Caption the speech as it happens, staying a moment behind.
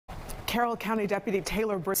Carroll County Deputy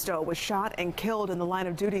Taylor Bristow was shot and killed in the line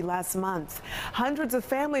of duty last month. Hundreds of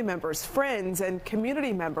family members, friends, and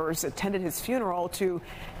community members attended his funeral to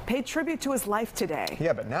pay tribute to his life today.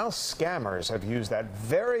 Yeah, but now scammers have used that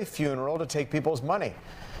very funeral to take people's money.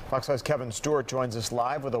 Fox 5's Kevin Stewart joins us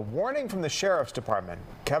live with a warning from the Sheriff's Department.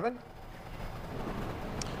 Kevin?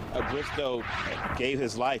 Bristow gave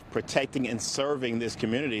his life protecting and serving this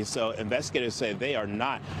community, so investigators say they are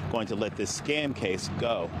not going to let this scam case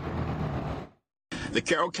go. The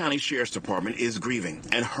Carroll County Sheriff's Department is grieving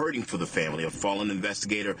and hurting for the family of fallen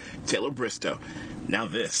investigator Taylor Bristow. Now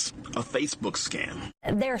this, a Facebook scam.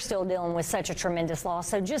 They're still dealing with such a tremendous loss,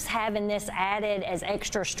 so just having this added as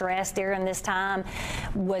extra stress during this time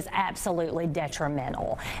was absolutely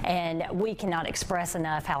detrimental, and we cannot express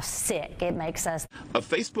enough how sick it makes us. A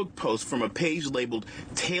Facebook post from a page labeled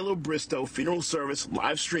Taylor Bristow Funeral Service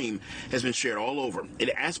live stream has been shared all over. It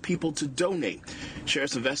asked people to donate.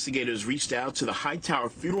 Sheriff's investigators reached out to the Hightower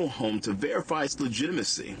Funeral Home to verify its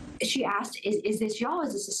legitimacy. She asked, is this y'all?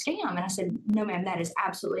 Is this a scam? And I said, no, ma'am, that is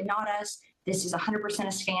absolutely not us. This is 100% a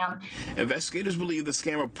scam. Investigators believe the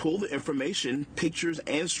scammer pulled the information, pictures,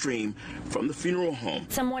 and stream from the funeral home.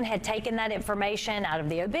 Someone had taken that information out of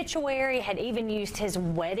the obituary, had even used his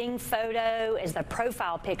wedding photo as the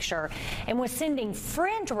profile picture, and was sending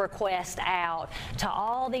friend requests out to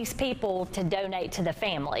all these people to donate to the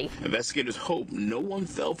family. Investigators hope no one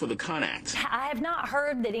fell for the con act. I have not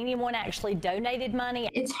heard that anyone actually donated money.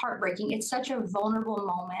 It's heartbreaking. It's such a vulnerable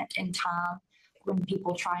moment in time when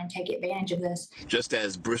people try and take advantage of this. Just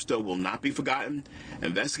as Bristow will not be forgotten,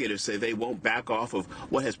 investigators say they won't back off of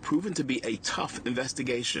what has proven to be a tough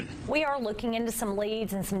investigation. We are looking into some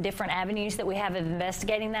leads and some different avenues that we have of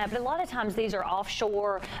investigating that, but a lot of times these are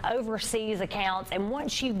offshore, overseas accounts, and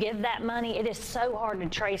once you give that money, it is so hard to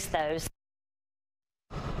trace those.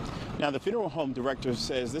 Now, the funeral home director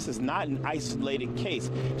says this is not an isolated case.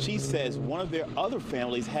 She says one of their other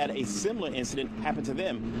families had a similar incident happen to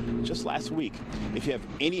them just last week. If you have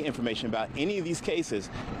any information about any of these cases,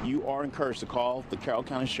 you are encouraged to call the Carroll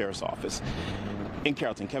County Sheriff's Office. In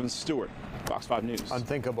Carrollton, Kevin Stewart, Fox 5 News.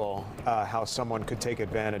 Unthinkable how someone could take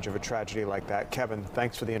advantage of a tragedy like that. Kevin,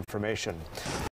 thanks for the information.